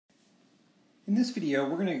In this video,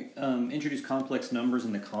 we're going to introduce complex numbers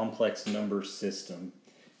in the complex number system.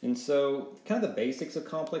 And so, kind of the basics of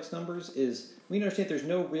complex numbers is we understand there's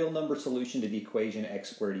no real number solution to the equation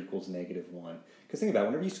x squared equals -1. Because think about it,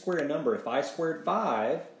 whenever you square a number, if I squared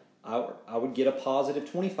 5, I would get a positive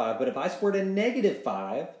 25. But if I squared a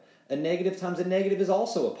 -5, a negative times a negative is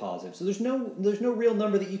also a positive. So there's no real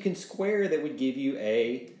number that you can square that would give you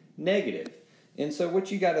a negative. And so what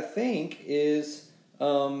you got to think is,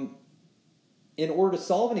 in order to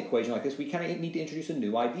solve an equation like this, we kind of need to introduce a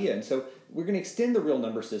new idea. And so we're going to extend the real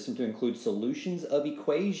number system to include solutions of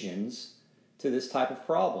equations to this type of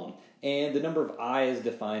problem. And the number of I is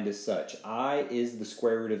defined as such. I is the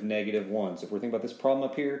square root of -1. So if we're thinking about this problem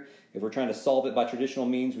up here, if we're trying to solve it by traditional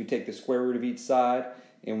means, we take the square root of each side,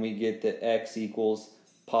 and we get that x equals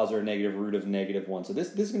positive or negative root of -1. So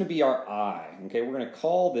this is going to be our I. Okay, we're going to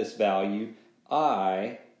call this value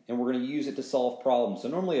I, and we're going to use it to solve problems. So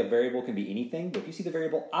normally a variable can be anything, but if you see the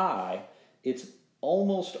variable I, it's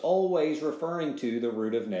almost always referring to the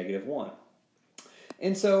root of -1.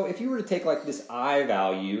 And so if you were to take like this I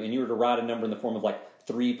value and you were to write a number in the form of like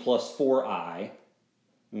 3 plus 4i,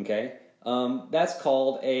 okay, that's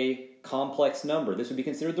called a complex number. This would be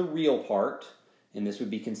considered the real part, and this would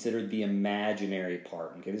be considered the imaginary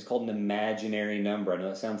part. Okay, this is called an imaginary number. I know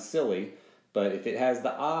that sounds silly, but if it has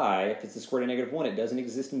the I, if it's the square root of -1, it doesn't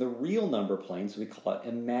exist in the real number plane, so we call it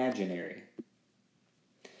imaginary.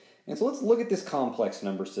 And so let's look at this complex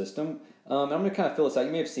number system. I'm going to kind of fill this out.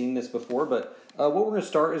 You may have seen this before, but what we're going to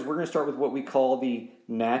start is we're going to start with what we call the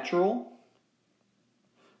natural,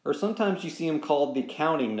 or sometimes you see them called the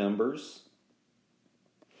counting numbers.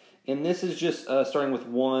 And this is just starting with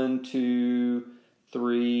 1, 2,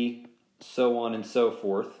 3, so on and so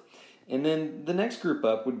forth. And then the next group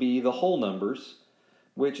up would be the whole numbers,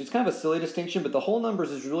 which is kind of a silly distinction, but the whole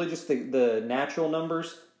numbers is really just the natural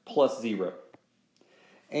numbers plus 0.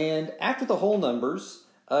 And after the whole numbers,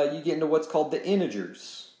 you get into what's called the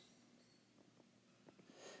integers.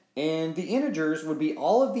 And the integers would be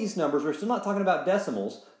all of these numbers. We're still not talking about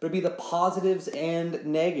decimals, but it'd be the positives and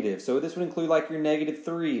negatives. So this would include like your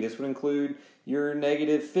 -3. This would include your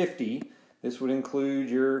 -50. This would include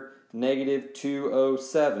your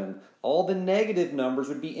 -207. All the negative numbers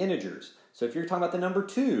would be integers. So if you're talking about the number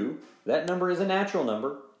 2, that number is a natural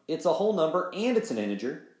number, it's a whole number, and it's an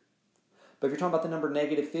integer. But if you're talking about the number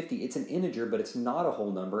 -50, it's an integer, but it's not a whole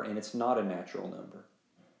number, and it's not a natural number.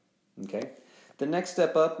 Okay? The next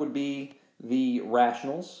step up would be the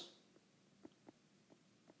rationals.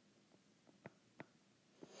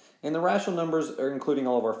 And the rational numbers are including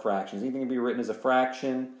all of our fractions. Anything can be written as a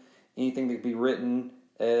fraction, anything that can be written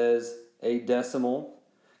as a decimal.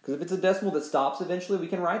 Because if it's a decimal that stops eventually, we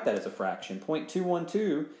can write that as a fraction.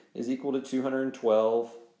 0.212 is equal to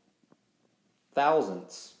 212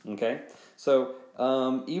 thousandths. Okay? So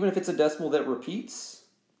even if it's a decimal that repeats,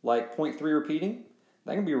 like 0.3 repeating,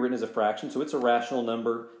 that can be written as a fraction, so it's a rational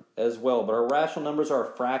number as well. But our rational numbers are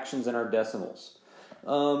our fractions and our decimals.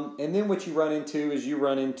 And then what you run into is you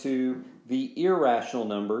run into the irrational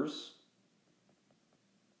numbers.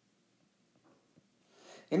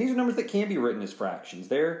 And these are numbers that can be written as fractions.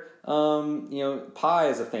 They're, pi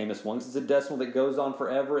is a famous one because it's a decimal that goes on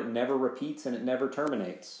forever, it never repeats, and it never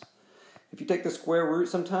terminates. If you take the square root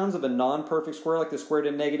sometimes of a non-perfect square, like the square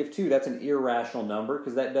root of -2, that's an irrational number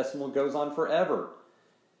because that decimal goes on forever.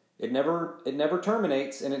 It never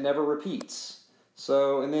terminates, and it never repeats.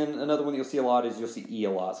 So, and then another one that you'll see a lot is you'll see E a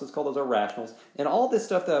lot. So let's call those our rationals. And all this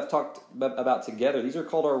stuff that I've talked about together, these are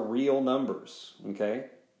called our real numbers,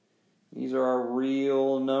 okay? These are our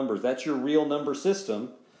real numbers. That's your real number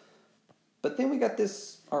system. But then we got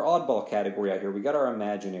this, our oddball category out here. We got our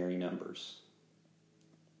imaginary numbers.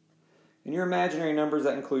 And your imaginary numbers,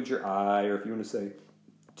 that includes your I, or if you want to say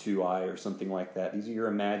 2i or something like that. These are your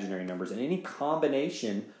imaginary numbers. And any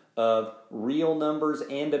combination of real numbers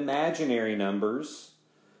and imaginary numbers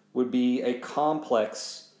would be a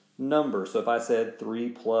complex number. So if I said 3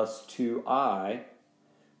 plus 2i,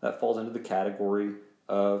 that falls into the category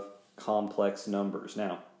of complex numbers.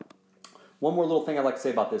 Now, one more little thing I'd like to say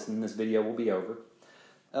about this, and then this video will be over.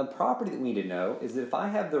 A property that we need to know is that if I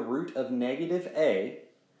have the root of -a,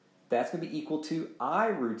 that's going to be equal to I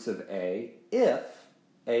roots of a if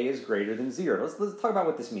a is greater than 0. Let's talk about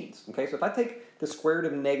what this means. Okay, so if I take the square root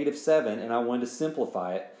of -7 and I wanted to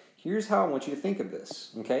simplify it, here's how I want you to think of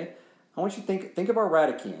this. Okay, I want you to think of our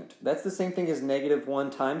radicand. That's the same thing as -1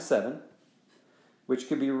 times 7, which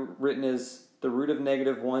could be written as the root of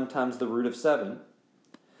 -1 times the root of 7.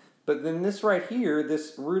 But then this right here,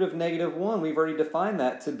 this root of -1, we've already defined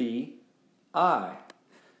that to be I.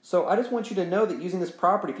 So I just want you to know that using this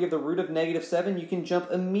property, if you have the root of -7, you can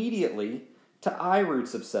jump immediately to I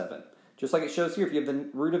roots of 7. Just like it shows here, if you have the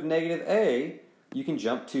root of negative a, you can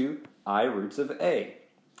jump to I roots of a.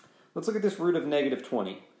 Let's look at this root of negative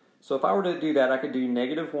 20. So if I were to do that, I could do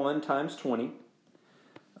negative 1 times 20.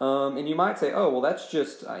 And you might say, oh, well, that's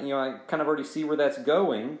just, I kind of already see where that's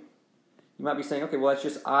going. You might be saying, okay, well, that's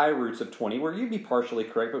just I roots of 20, where you'd be partially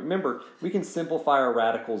correct. But remember, we can simplify our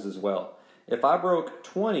radicals as well. If I broke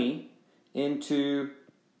 20 into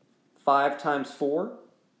 5 times 4,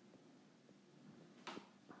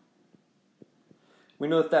 we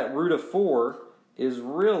know that root of 4 is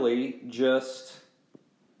really just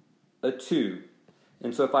a 2.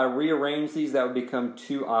 And so if I rearrange these, that would become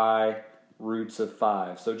 2i roots of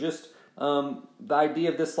 5. So just the idea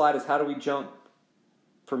of this slide is, how do we jump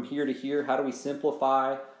from here to here? How do we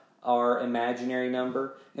simplify our imaginary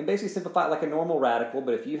number? And basically simplify it like a normal radical,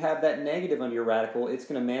 but if you have that negative under your radical, it's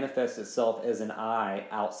going to manifest itself as an I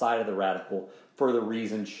outside of the radical for the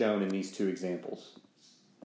reasons shown in these two examples.